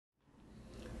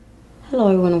Hello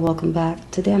everyone and welcome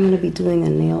back. Today I'm going to be doing a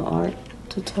nail art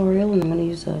tutorial and I'm going to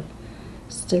use a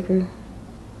sticker,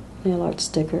 nail art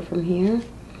sticker from here,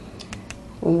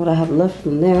 from what I have left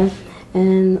from there,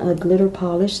 and a glitter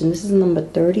polish, and this is number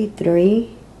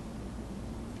 33,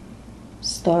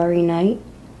 Starry Night,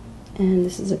 and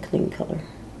this is a clean color.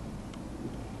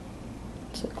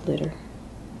 It's a glitter.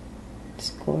 It's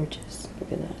gorgeous.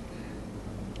 Look at that.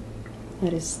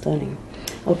 That is stunning.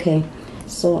 Okay,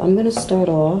 so I'm going to start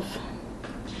off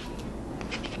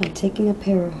by taking a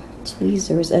pair of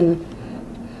tweezers and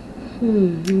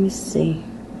let me see.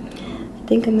 I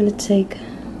think I'm going to take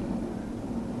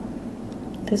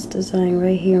this design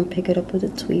right here and pick it up with the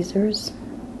tweezers.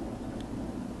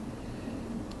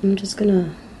 I'm just going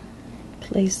to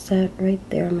place that right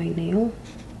there on my nail.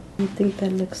 I think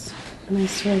that looks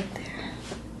nice right there.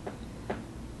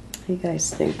 What do you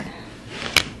guys think?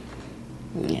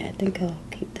 Yeah, I think I'll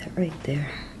keep that right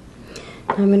there.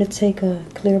 Now I'm going to take a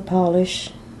clear polish.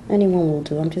 Anyone will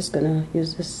do. I'm just going to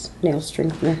use this nail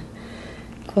strengthener.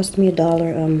 It cost me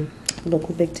 $1,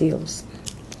 local Big Deals.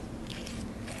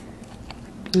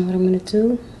 And what I'm going to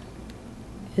do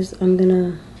is I'm going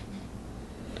to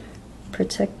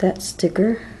protect that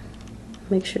sticker.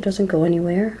 Make sure it doesn't go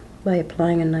anywhere by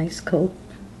applying a nice coat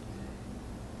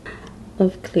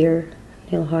of clear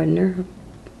nail hardener,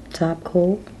 top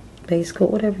coat, base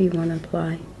coat, whatever you want to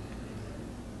apply.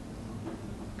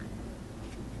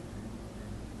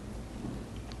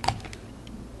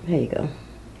 There you go.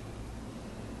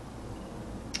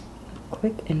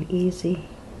 Quick and easy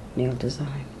nail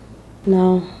design.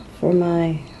 Now for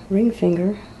my ring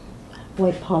finger,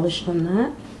 white polish on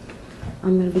that.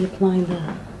 I'm going to be applying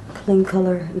the clean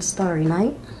color and Starry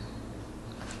Night.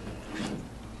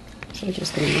 So I'm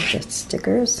just going to make that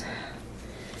stickers.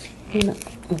 I'm going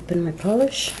to open my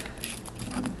polish.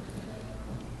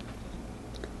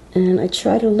 And I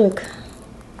try to look,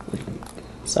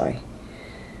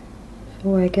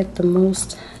 where I get the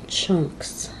most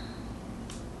chunks.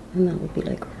 And that would be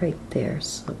like right there.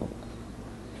 So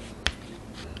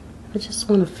I just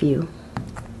want a few,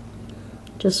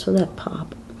 just for that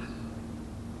pop.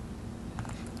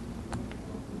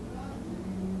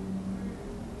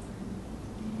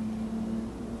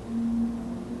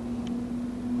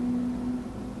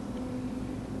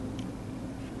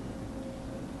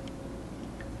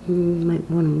 You might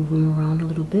want to move them around a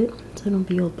little bit so they don't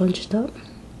be all bunched up.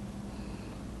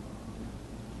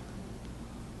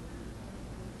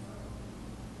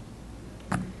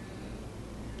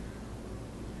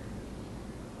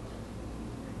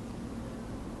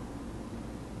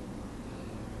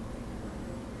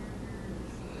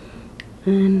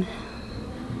 And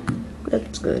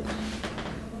that's good.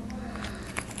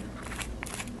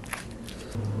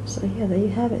 So yeah, there you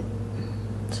have it.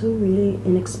 Two really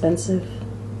inexpensive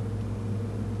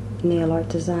nail art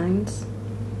designs.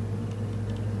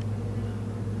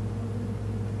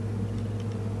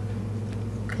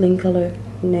 Clean color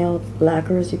nail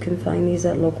lacquers. You can find these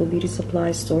at local beauty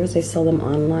supply stores. They sell them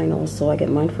online also. I get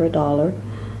mine for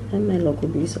 $1 at my local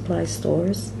beauty supply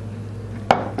stores.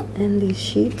 And these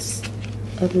sheets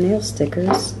of nail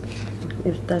stickers,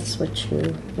 if that's what you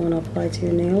want to apply to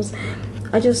your nails.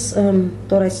 I just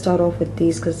thought I'd start off with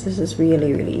these because this is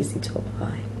really easy to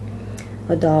apply.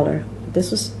 $1. This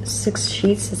was 6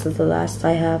 sheets. This is the last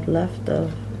I have left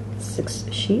of 6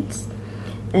 sheets.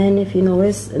 And if you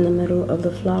notice, in the middle of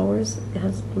the flowers, it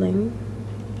has bling.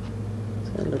 It's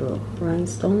got a little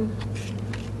rhinestone.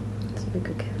 So we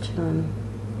could catch it on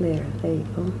there. There you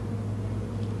go.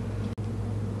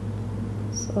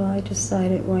 So I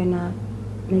decided, why not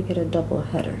make it a double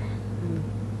header?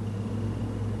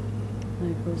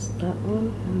 There goes that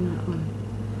one and that one.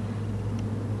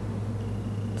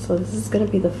 So this is going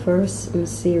to be the first in a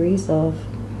series of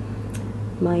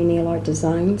my nail art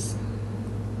designs.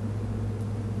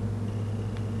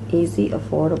 Easy,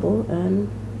 affordable, and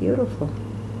beautiful.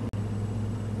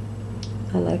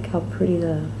 I like how pretty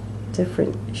the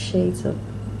different shades of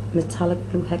metallic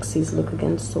blue hexes look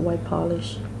against the white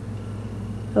polish.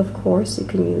 Of course, you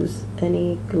can use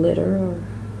any glitter or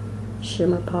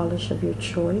shimmer polish of your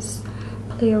choice.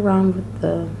 Play around with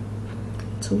the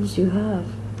tools you have.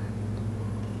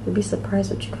 You'll be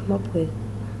surprised what you come up with.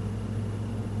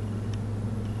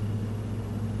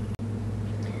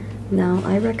 Now,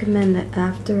 I recommend that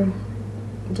after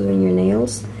doing your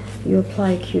nails, you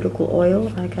apply cuticle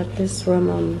oil. I got this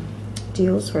from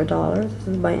Deals for $1. This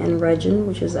is by Enregin,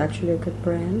 which is actually a good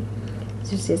brand.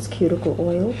 As you see, it's cuticle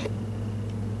oil.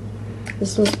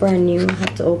 This one's brand new. I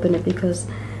have to open it because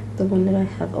the one that I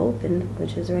have opened,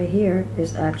 which is right here,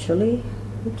 is actually,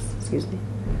 oops, excuse me,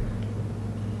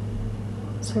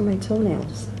 it's for my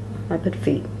toenails. I put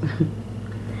feet.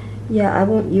 Yeah, I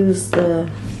won't use the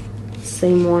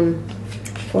same one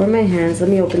for my hands. Let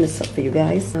me open this up for you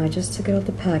guys. I just took it out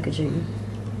the packaging,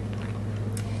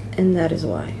 and that is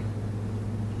why.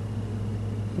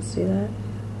 You see that?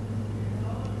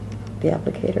 The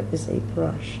applicator is a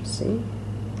brush, see?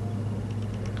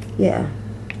 Yeah,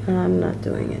 I'm not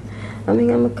doing it. I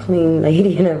mean, I'm a clean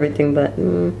lady and everything, but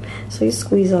so you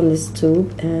squeeze on this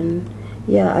tube, and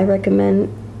yeah, I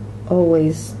recommend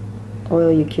always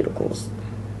oil your cuticles.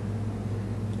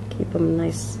 Keep them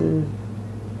nice and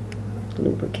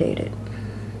lubricated.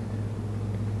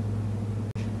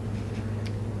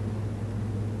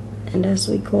 And as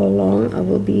we go along, I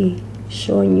will be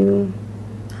showing you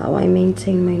how I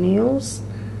maintain my nails,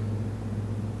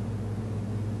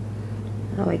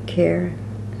 how I care,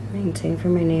 maintain for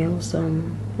my nails.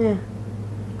 Yeah.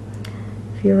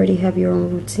 If you already have your own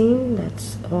routine,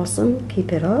 that's awesome.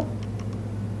 Keep it up.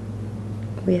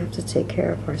 We have to take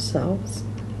care of ourselves.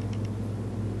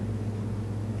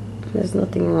 There's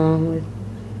nothing wrong with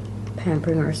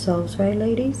pampering ourselves, right,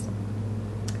 ladies?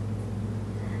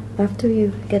 After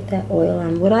you get that oil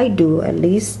on, what I do at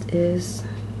least is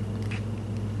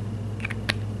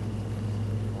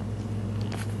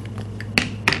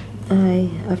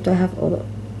after I have all the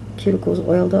cuticles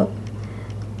oiled up,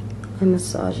 I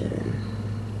massage it in.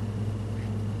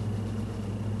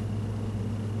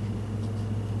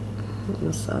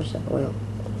 Massage that oil,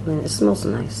 and it smells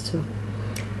nice too.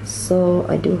 So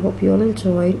I do hope you all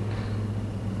enjoyed.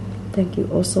 Thank you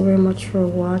all so very much for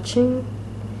watching.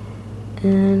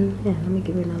 And yeah, let me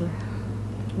give you another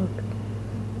look.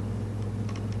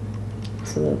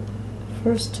 So the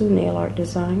first two nail art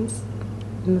designs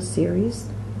in the series.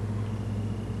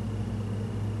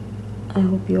 I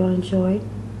hope you all enjoyed.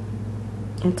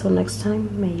 Until next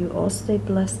time, may you all stay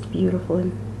blessed, beautiful,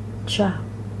 and ciao.